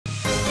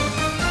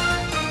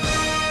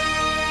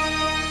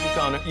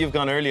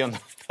gone early on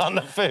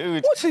the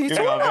food. What are you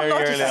talking about? I'm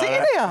not just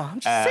sitting here. I'm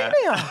just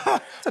sitting here.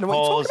 I don't know what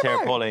Paul's you're talking here,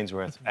 about. Paul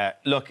Ainsworth.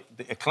 Look,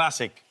 a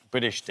classic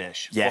British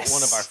dish. Yes.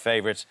 One of our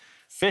favourites.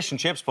 Fish and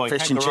chips, boy.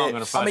 Fish Can't and go wrong on a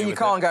chips. Friday I mean, you with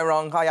can't it. go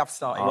wrong. I have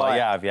started. Oh,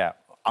 yeah.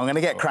 I'm going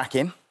to get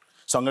cracking.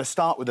 So I'm going to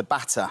start with the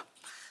batter.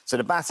 So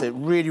the batter,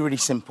 really, really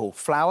simple.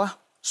 Flour,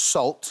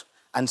 salt,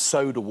 and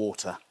soda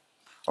water.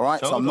 All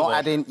right, so I'm not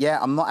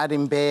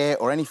adding beer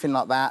or anything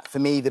like that. For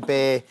me, the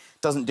beer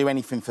doesn't do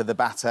anything for the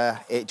batter.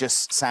 It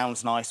just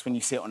sounds nice when you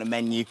see it on a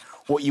menu.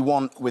 What you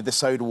want with the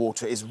soda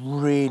water is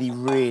really,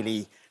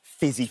 really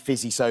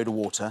fizzy soda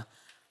water.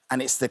 And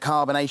it's the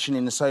carbonation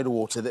in the soda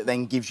water that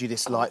then gives you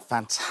this, like,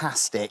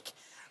 fantastic,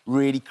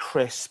 really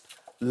crisp,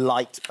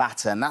 light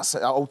batter. And that's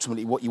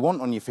ultimately what you want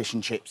on your fish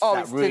and chips. Oh,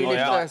 that it's really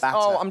delicious. light batter.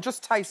 Oh, I'm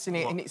just tasting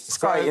it, and it's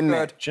so great, isn't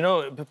good. it? Do you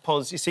know, Paul,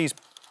 you see he's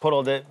put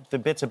all the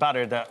bits of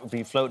batter that would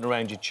be floating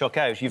around you chuck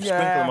out. You've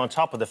sprinkled them on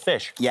top of the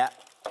fish. Yeah.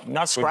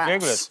 That's Scraps.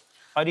 ridiculous.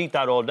 I'd eat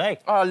that all day.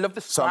 Oh, I love the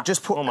So I'm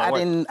just word.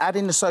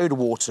 adding the soda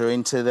water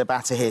into the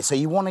batter here. So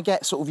you want to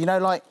get sort of, you know,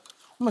 like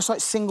almost like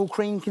single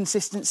cream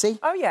consistency.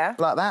 Oh, yeah.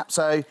 Like that.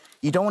 So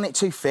you don't want it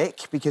too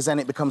thick because then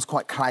it becomes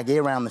quite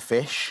claggy around the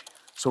fish.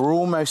 So we're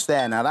almost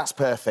there now. That's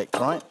perfect,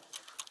 right?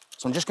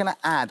 So I'm just going to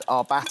add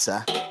our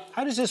batter.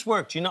 How does this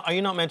work? Are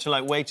you not meant to,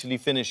 like, wait till he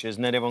finishes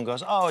and then everyone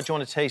goes, oh, do you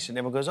want to taste it? And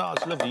everyone goes, oh,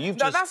 it's lovely.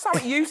 No, that's how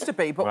it used to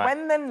be, but Right.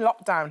 when then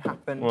lockdown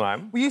happened,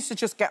 we used to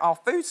just get our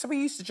food, so we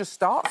used to just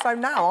start. So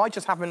now I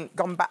just haven't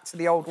gone back to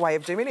the old way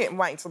of doing it and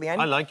waiting till the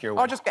end. I like your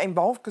way. I'll just get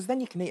involved, because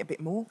then you can eat a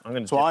bit more.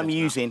 So I'm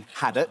using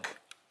haddock,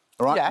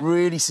 all right? Yeah.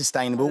 Really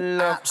sustainable,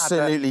 Love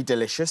absolutely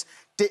delicious.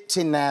 Dipped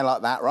in there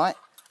like that, right?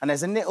 And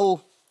there's a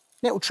little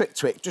trick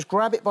to it. Just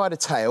grab it by the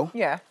tail.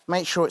 Yeah.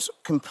 Make sure it's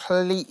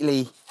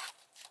completely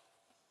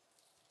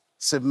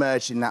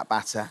submerged in that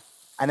batter,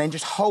 and then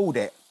just hold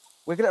it.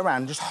 Wiggle it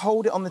around, just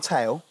hold it on the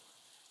tail.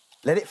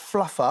 Let it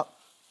fluff up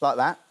like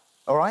that,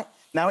 all right?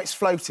 Now it's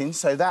floating,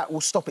 so that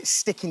will stop it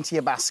sticking to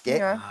your basket.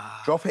 Yeah.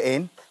 Drop it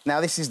in.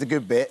 Now this is the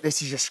good bit.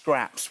 This is your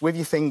scraps with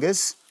your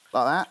fingers,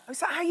 like that. Oh, is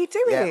that how you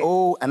do Yeah, it?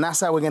 oh, and that's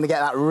how we're going to get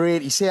that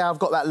really... You see how I've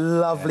got that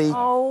lovely,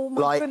 Oh,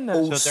 my like, goodness.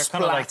 all So they're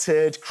kind of like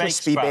splattered, fake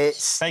crispy scraps.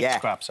 bits. Fake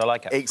scraps, I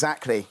like it.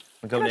 Exactly.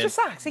 Can I just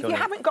ask, if you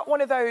haven't got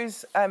one of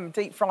those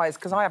deep fryers,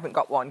 because I haven't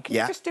got one, can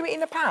you just do it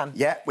in a pan?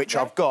 Yeah, which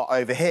I've got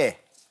over here.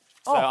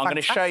 So Oh, I'm going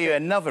to show you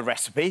fantastic. another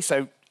recipe.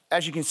 So,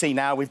 as you can see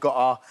now, we've got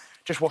our...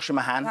 Just washing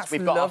my hands. That's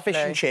We've got our fish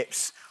lovely. and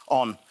chips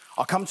on.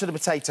 I'll come to the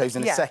potatoes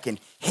in a Yeah. second.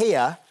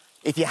 Here,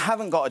 if you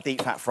haven't got a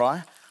deep fat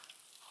fryer,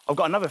 I've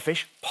got another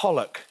fish,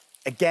 pollock.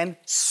 Again,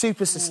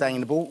 super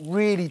sustainable,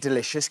 really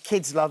delicious.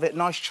 Kids love it,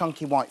 nice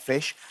chunky white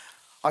fish.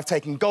 I've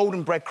taken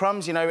golden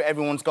breadcrumbs. You know,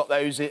 everyone's got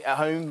those at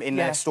home in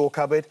their store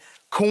cupboard.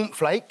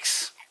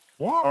 Cornflakes.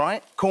 What? All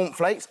right,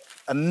 cornflakes.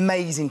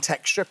 Amazing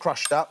texture,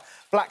 crushed up.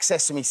 Black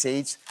sesame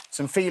seeds,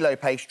 some phyllo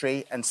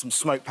pastry, and some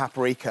smoked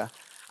paprika.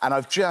 And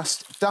I've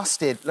just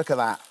dusted, look at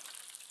that.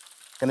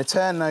 Gonna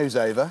turn those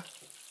over.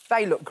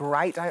 They look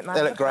great, don't they?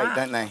 They look great,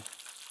 don't they?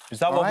 Is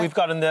that what we've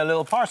got in the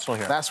little parcel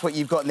here? That's what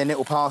you've got in the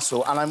little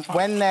parcel. And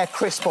when they're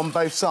crisp on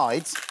both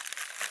sides,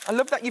 I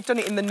love that you've done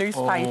it in the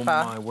newspaper. Oh,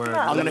 my word.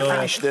 I'm going to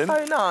finish them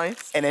So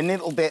nice. in a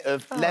little bit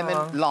of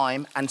lemon,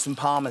 lime, and some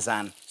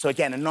parmesan. So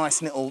again, a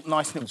nice little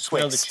twist.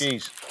 Smell the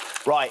cheese.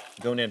 Right.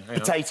 Going in. Hang on.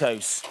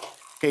 Potatoes.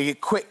 Gonna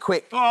get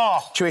quick Oh,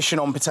 tuition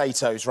on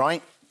potatoes,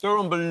 right? they're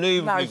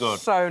unbelievably good.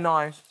 So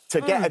nice.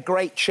 To get a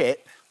great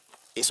chip,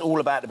 it's all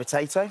about the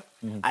potato,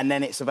 and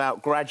then it's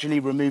about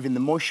gradually removing the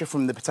moisture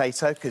from the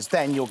potato, because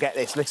then you'll get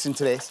this. Listen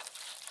to this.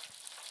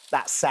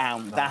 That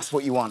sound. That's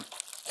what you want.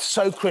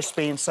 So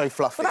crispy and so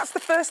fluffy. Well, that's the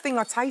first thing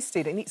I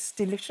tasted, and it's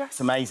delicious. It's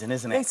amazing,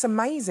 isn't it? It's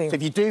amazing. So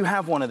if you do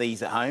have one of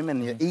these at home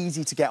and you're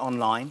easy to get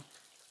online,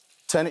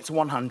 turn it to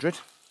 100.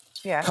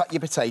 Yeah. Cut your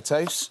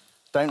potatoes.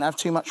 Don't have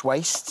too much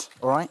waste,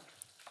 all right?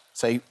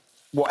 So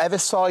whatever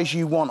size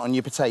you want on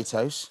your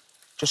potatoes,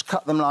 just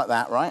cut them like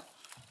that, right?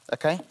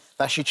 OK?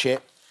 That's your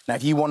chip. Now,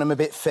 if you want them a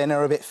bit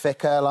thinner, a bit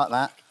thicker, like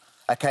that,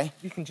 OK?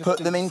 You can just put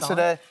do them the into side.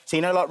 the... So,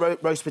 you know,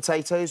 like roast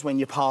potatoes, when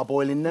you're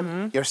parboiling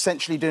them? You're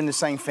essentially doing the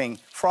same thing.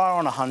 Fryer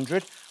on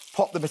 100,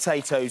 pop the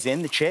potatoes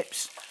in, the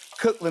chips,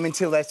 cook them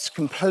until they're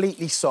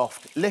completely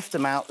soft, lift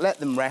them out, let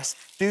them rest,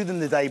 do them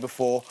the day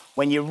before.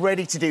 When you're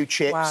ready to do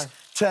chips,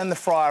 turn the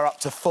fryer up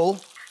to full,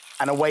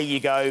 and away you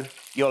go.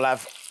 You'll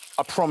have,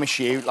 I promise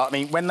you, like, I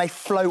mean, when they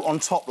float on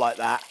top like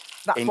that,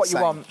 That's what you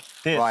insane. want.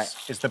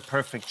 This is the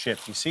perfect chip.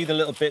 You see the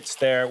little bits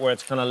there where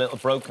it's kind of little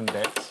broken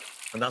bits,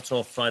 and that's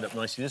all fried up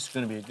nicely. This is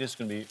going to be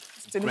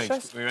great.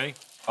 delicious. Are you ready?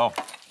 Oh.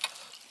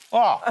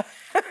 Oh,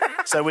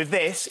 So with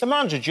this, the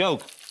man's a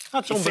joke.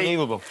 That's see-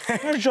 unbelievable.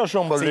 It's just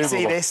so unbelievable. you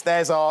see this,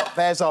 there's our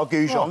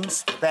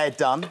goujons. They're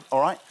done,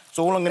 all right?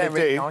 So all I'm going to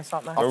They're really do, nice,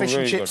 aren't they? our fish They're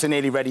and really chips good. are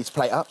nearly ready to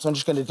plate up, so I'm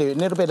just going to do a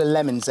little bit of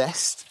lemon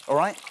zest, all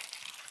right?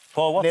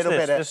 Paul, what's little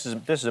this? bit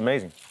of- This is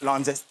amazing.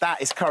 Lime zest, that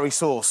is curry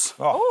sauce.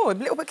 Oh, a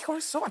little bit of curry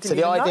sauce. I didn't So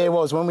the even idea know.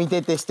 was, when we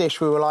did this dish,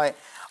 we were like,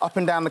 up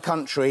and down the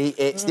country,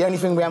 it's the only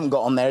thing we haven't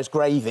got on there is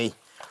gravy.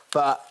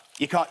 But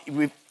you can't,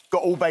 we've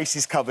got all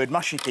bases covered,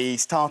 mushy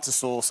peas, tartar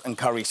sauce and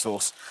curry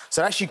sauce.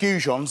 So that's your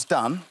goujons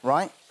done,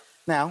 right?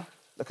 Now,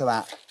 Look at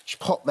that. Just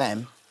pop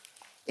them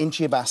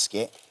into your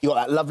basket. You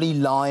got that lovely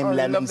lime,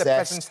 lemon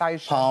zest,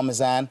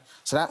 parmesan.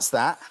 So that's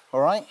that, all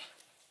right?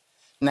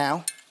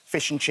 Now,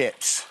 fish and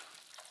chips.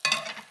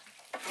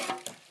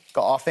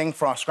 Got our thing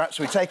for our scraps.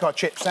 So we take our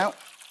chips out.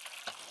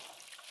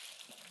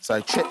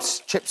 So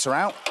chips are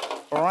out,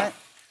 all right?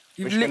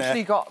 You've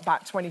literally got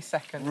about 20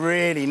 seconds.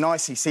 Really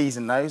nicely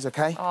season those,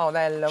 OK? Oh,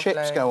 they're lovely.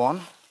 Chips go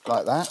on,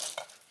 like that.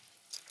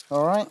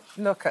 All right?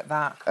 Look at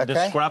that. Okay.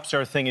 The scraps are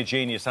a thing of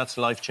genius. That's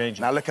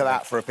life-changing. Now, look at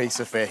that for a piece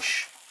of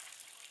fish.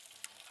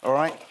 All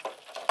right?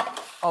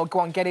 Oh, go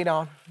on, get it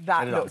on.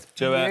 That looks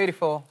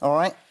beautiful. All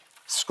right?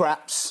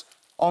 Scraps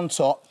on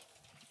top.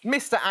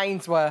 Mr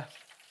Ainsworth,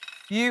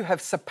 you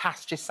have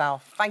surpassed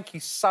yourself. Thank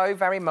you so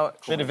very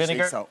much. Bit of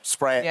vinegar.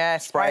 Spray it. Yeah,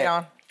 spray it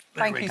on.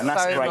 Thank you so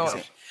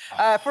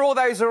much. For all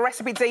those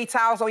recipe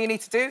details, all you need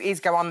to do is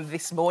go on the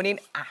This Morning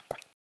app.